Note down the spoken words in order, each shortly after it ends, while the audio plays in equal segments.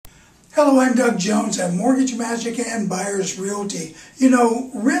Hello, I'm Doug Jones at Mortgage Magic and Buyers Realty. You know,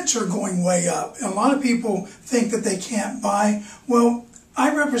 rents are going way up. And a lot of people think that they can't buy. Well,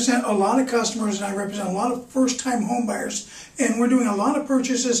 I represent a lot of customers and I represent a lot of first-time home buyers. And we're doing a lot of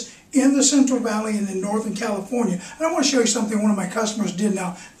purchases in the Central Valley and in Northern California. And I want to show you something one of my customers did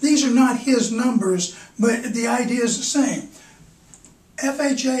now. These are not his numbers, but the idea is the same.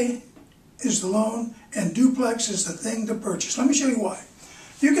 FHA is the loan and Duplex is the thing to purchase. Let me show you why.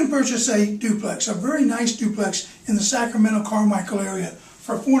 You can purchase a duplex, a very nice duplex in the Sacramento, Carmichael area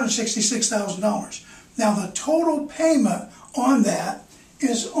for $466,000. Now the total payment on that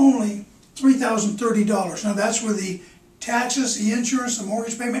is only $3,030. Now that's with the taxes, the insurance, the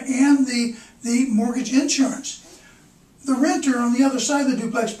mortgage payment, and the mortgage insurance. The renter on the other side of the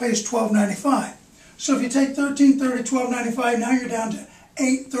duplex pays $1,295. So if you take $1,330, $1,295, now you're down to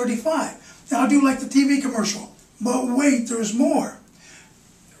 $835. Now I do like the TV commercial, but wait, there's more.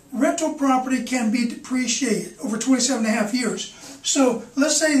 Rental property can be depreciated over 27 and a half years. So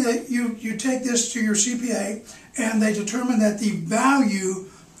let's say that you take this to your CPA and they determine that the value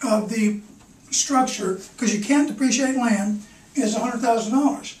of the structure, because you can't depreciate land, is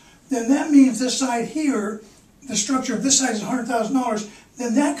 $100,000. Then that means this side here, the structure of this side is $100,000,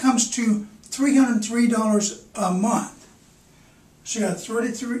 then that comes to $303 a month. So you got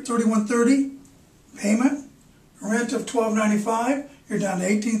 $31.30 payment, rent of $1,295. You're down to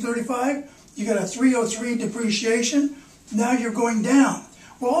 $1,835. You got a $303 depreciation. Now you're going down.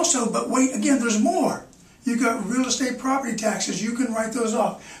 Well, also, but wait, again, there's more. You got real estate property taxes. You can write those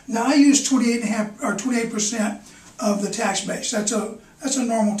off. Now I use 28.5 or 28% of the tax base. That's a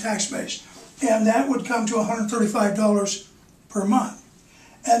normal tax base, and that would come to $135 per month.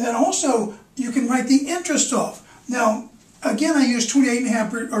 And then also you can write the interest off. Now again, I use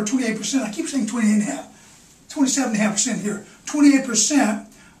 28.5 or 28%. I keep saying 28.5. 27.5% here, 28%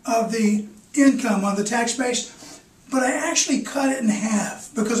 of the income on the tax base, but I actually cut it in half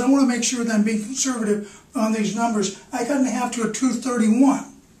because I want to make sure that I'm being conservative on these numbers. I cut it in half to a $231.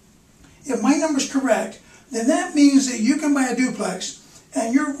 If my number's correct, then that means that you can buy a duplex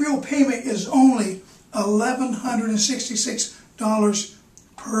and your real payment is only $1,166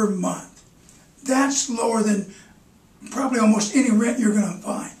 per month. That's lower than probably almost any rent you're going to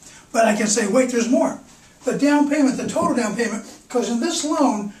find. But I can say, wait, there's more. The down payment, the total down payment, because in this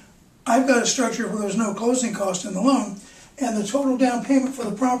loan, I've got a structure where there's no closing cost in the loan, and the total down payment for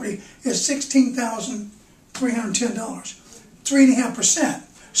the property is $16,310, 3.5%.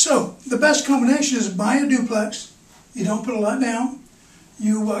 So the best combination is buy a duplex, you don't put a lot down,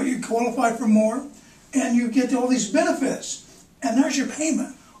 you qualify for more, and you get all these benefits. And there's your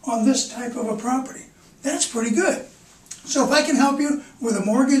payment on this type of a property. That's pretty good. So if I can help you with a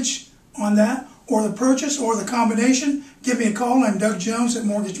mortgage on that, or the purchase, or the combination, give me a call. I'm Doug Jones at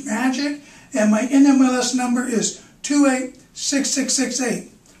Mortgage Magic, and my NMLS number is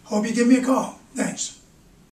 286668. Hope you give me a call. Thanks.